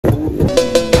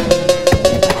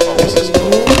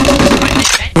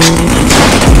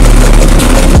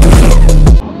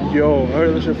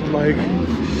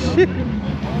like, shit.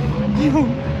 Yo.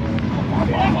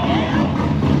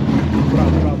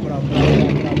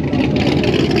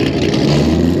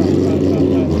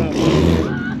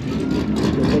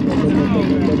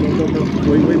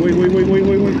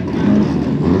 Wait.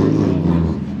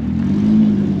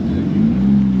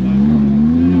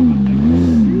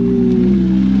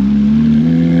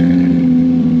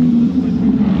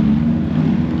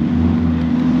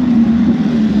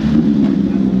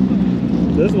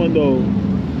 This one though.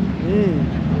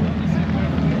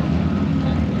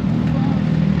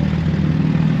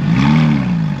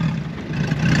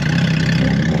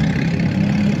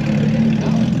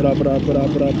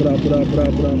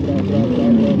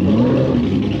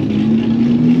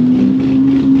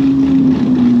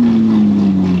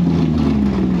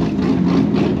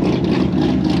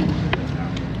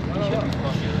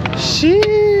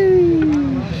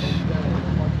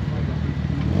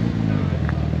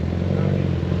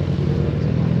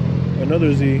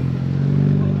 Another Z.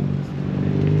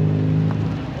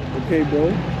 Okay, bro.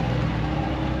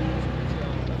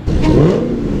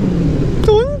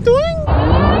 Doing.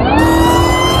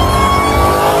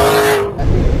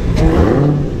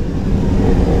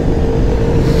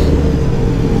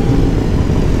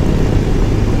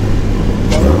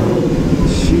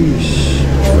 Sheesh.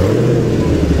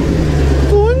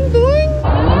 Doing.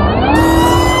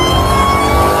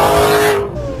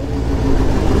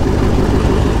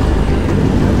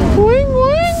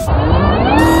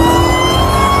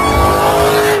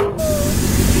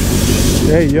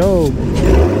 Hey, yo.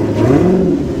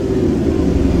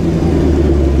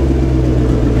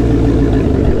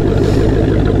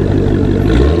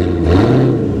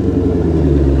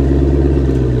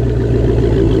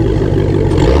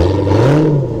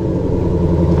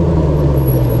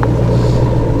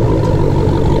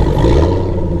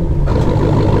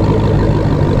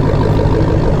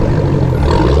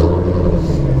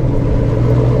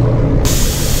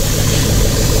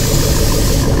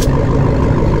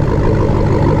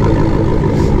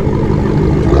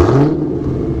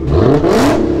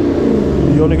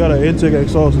 You only got an intake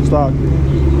exhaust in stock.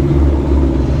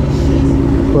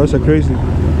 Well, that's crazy.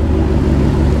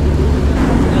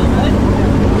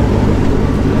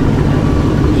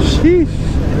 Sheesh.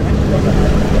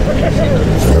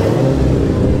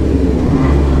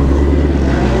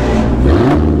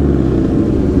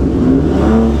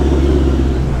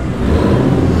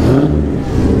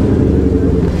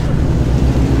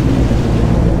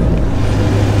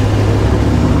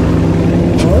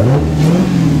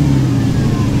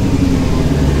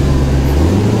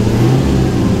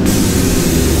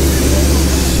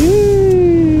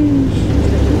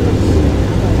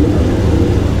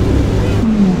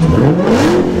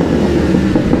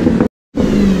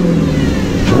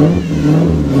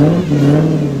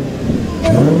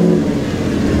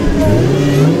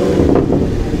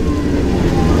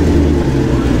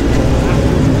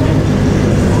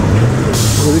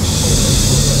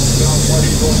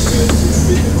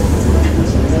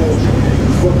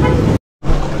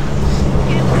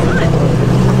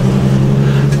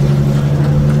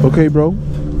 Okay, bro.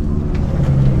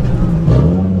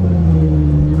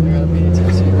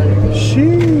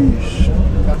 Sheesh.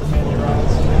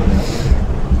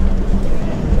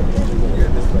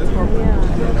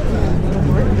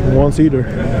 One seater.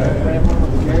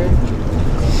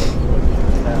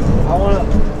 I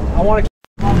want to.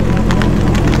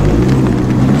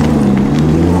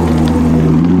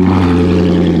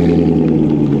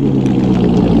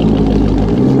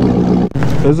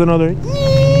 There's another.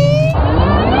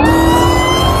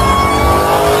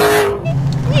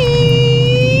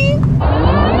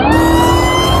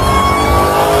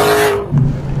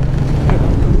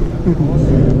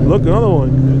 Look, another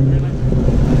one.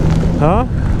 Huh?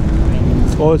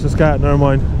 Oh, it's a scat. Never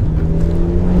mind.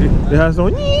 It has no.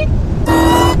 What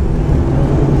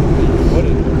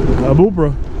is it? A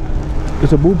boopra.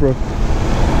 It's a boopra.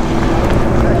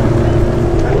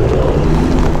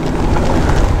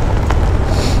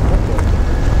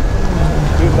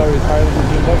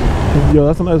 Yo,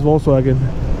 that's a nice Volkswagen.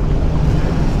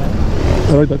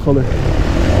 I like that color.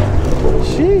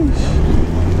 Sheesh.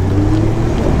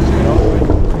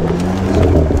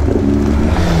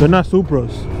 They're not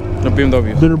Supras. No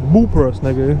BMWs. They're Boopras,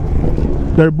 nigga.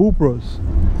 They're Boopras.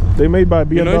 They made by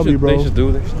BMW, bro. They should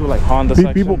do like Honda.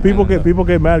 People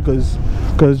get mad because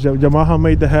Yamaha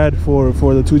made the head for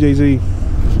the 2JZ.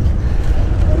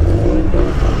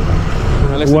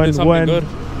 Unless they did something good.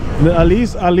 At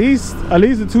least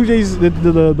the 2Js,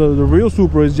 the real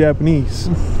Supra is Japanese.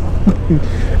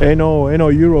 ain't no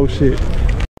Euro shit.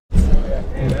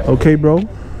 Okay, bro.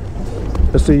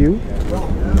 Let's see you.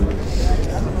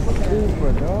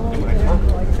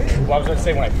 gonna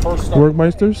say when I first started.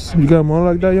 Workmeisters? You got them on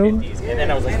like that, yo? And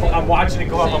then I was like, I'm watching it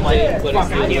go up. I'm like, fuck,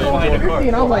 I can't find a car.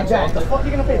 And I was like, Jack, the fuck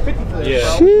you gonna pay 50 for this?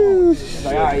 Yeah. Sheesh.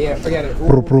 Like, alright, yeah, forget it.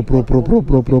 Pro.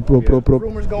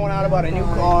 Rumors going out about a new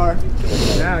car.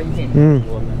 Now you can't.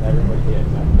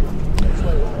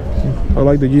 I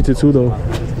like the GT2 though.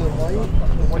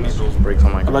 Brakes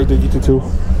on my I like the GT2.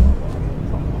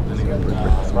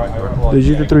 The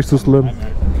GT3 is too slim.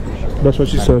 That's what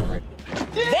she said.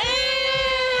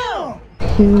 Damn!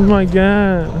 Oh my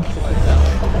god.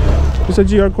 It's a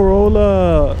GR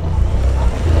Corolla.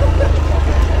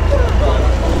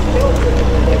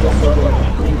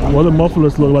 Why the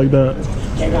mufflers look like that?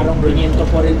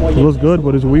 It looks good,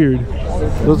 but it's weird.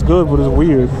 It looks good, but it's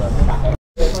weird.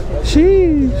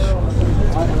 Sheesh.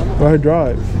 Right hand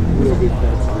drive.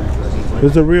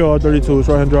 It's a real R32. It's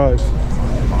right hand drive.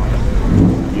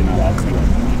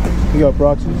 You got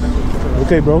proxies.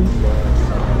 Okay, bro.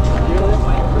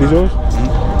 These yours?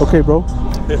 Okay, bro.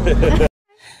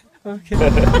 Okay.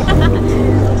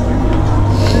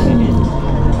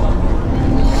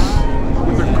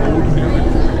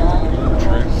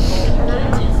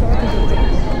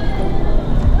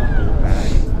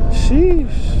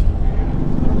 Sheesh.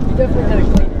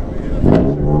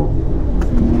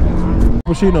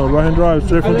 Machino, right hand drive,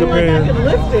 straight from Japan.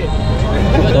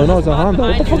 Oh no, it's a Honda.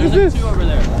 What the fuck is this? Yo, you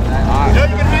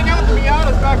can hang out with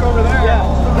Miata's back over there. Yeah.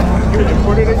 You can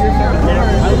put it in your car.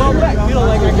 I love that. I feel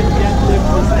like I can get lift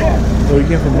this there. Oh, you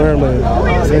came from Maryland.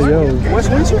 Hey, yo. West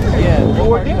Windsor? Yeah.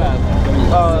 What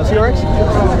CRX?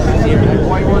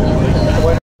 White one.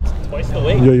 Twice the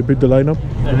weight. Yo, you picked the lineup?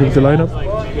 You picked the lineup?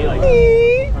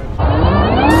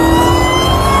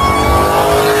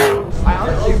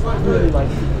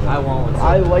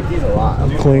 I like these a lot.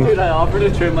 Clean. Dude, I offered to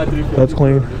trim my 350. That's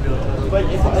clean. But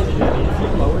if you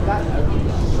lowered that, I would.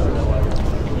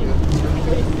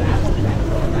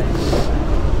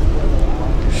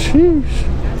 Sheesh.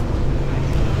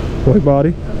 White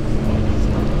body.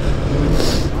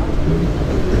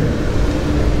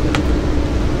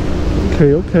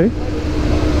 Okay.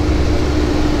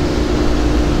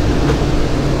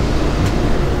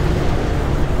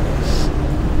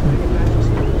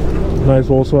 Nice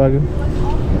Volkswagen.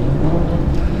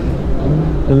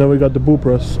 And then we got the boot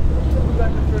press.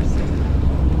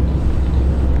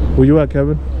 Where you at,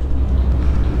 Kevin?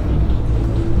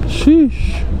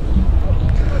 Sheesh.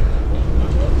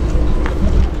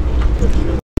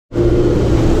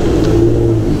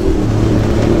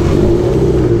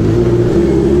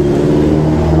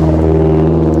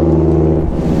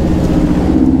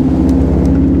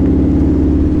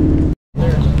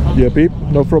 Yeah, beep.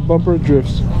 No front bumper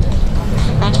drifts.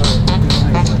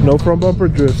 No front bumper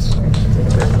drifts.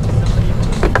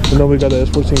 And then we got the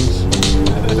S14s.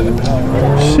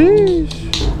 Sheesh.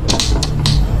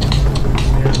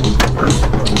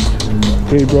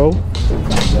 Hey, bro.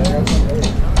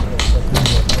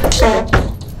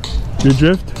 You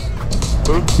drift?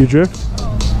 You drift?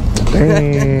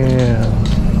 Damn.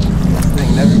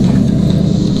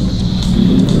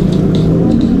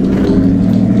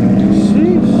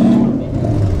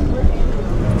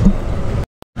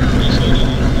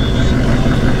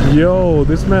 Yo,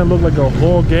 this man looked like a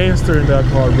whole gangster in that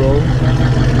car, bro.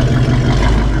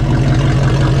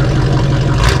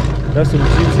 That's some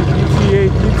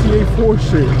GTA 4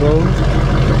 shit, bro.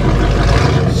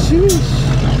 Sheesh.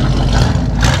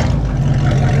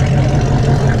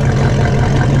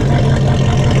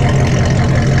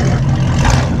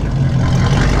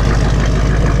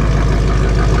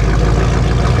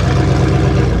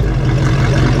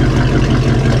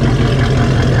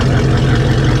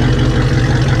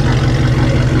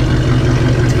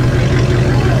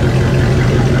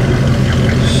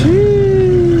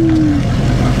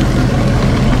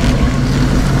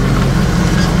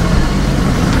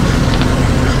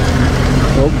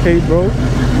 Okay, bro.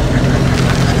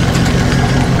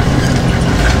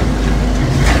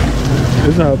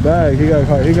 It's not bad. He got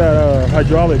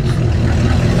hydraulics.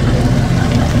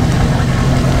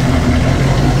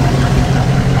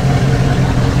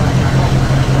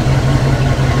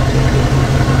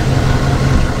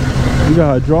 You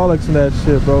got hydraulics in that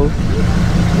shit, bro.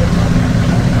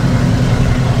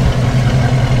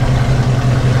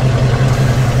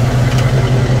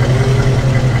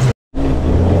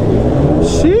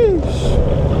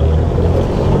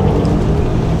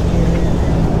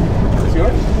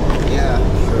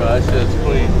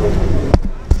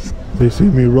 They see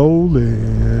me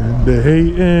rolling, they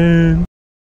hating.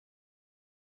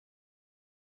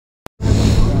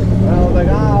 Oh my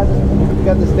god, you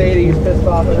got the state, he's pissed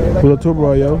off. With a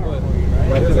turbo, yo.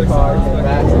 Went to the car, came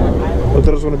back. I thought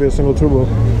it was gonna be a single turbo.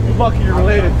 Mucky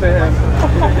related to him.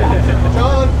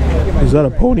 Is that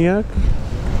a Pontiac?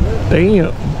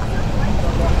 Damn.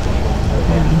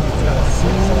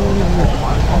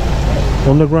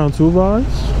 Underground 2 vibes?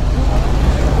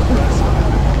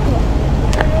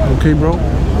 Okay, bro.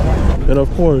 And of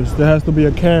course, there has to be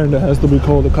a Karen that has to be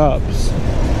called the cops.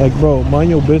 Like, bro, mind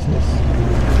your business.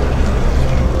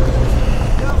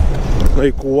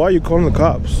 Like, why are you calling the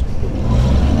cops?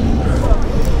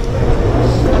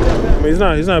 I mean,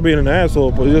 he's not being an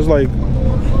asshole, but it's just like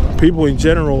people in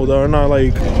general that are not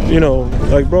like, you know,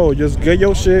 like, bro, just get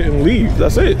your shit and leave.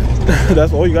 That's it.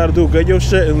 That's all you gotta do. Get your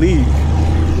shit and leave.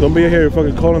 Don't be here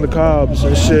fucking calling the cops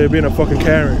and shit, being a fucking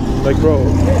Karen. Like, bro,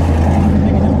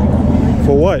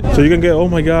 for what? So you can get, oh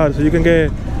my God, so you can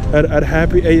get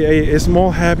a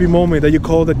small happy moment that you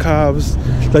call the cops,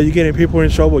 that you're getting people in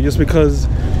trouble just because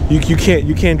you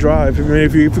can't drive. I mean,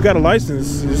 if you got a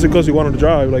license, it's because you wanted to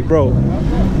drive. Like, bro,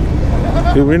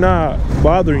 we're not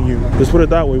bothering you. Let's put it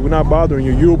that way. We're not bothering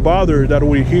you. You're bothered that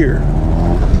we're here.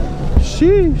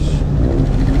 Sheesh.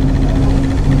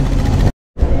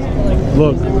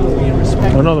 Look,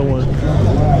 another one.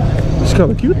 It's kind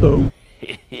of cute though.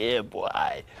 Yeah, boy.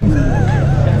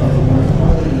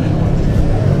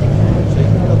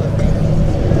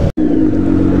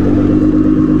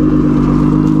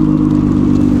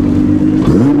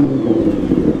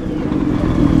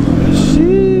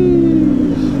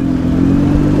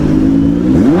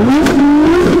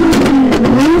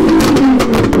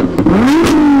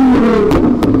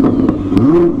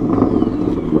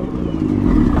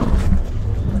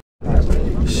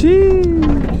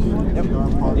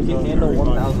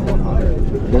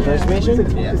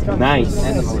 Nice.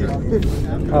 And the motor.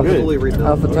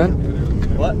 Alpha 10?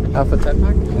 What? Alpha 10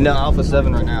 pack? No, Alpha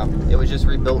 7 right now. It was just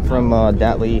rebuilt from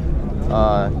Datley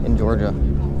in Georgia.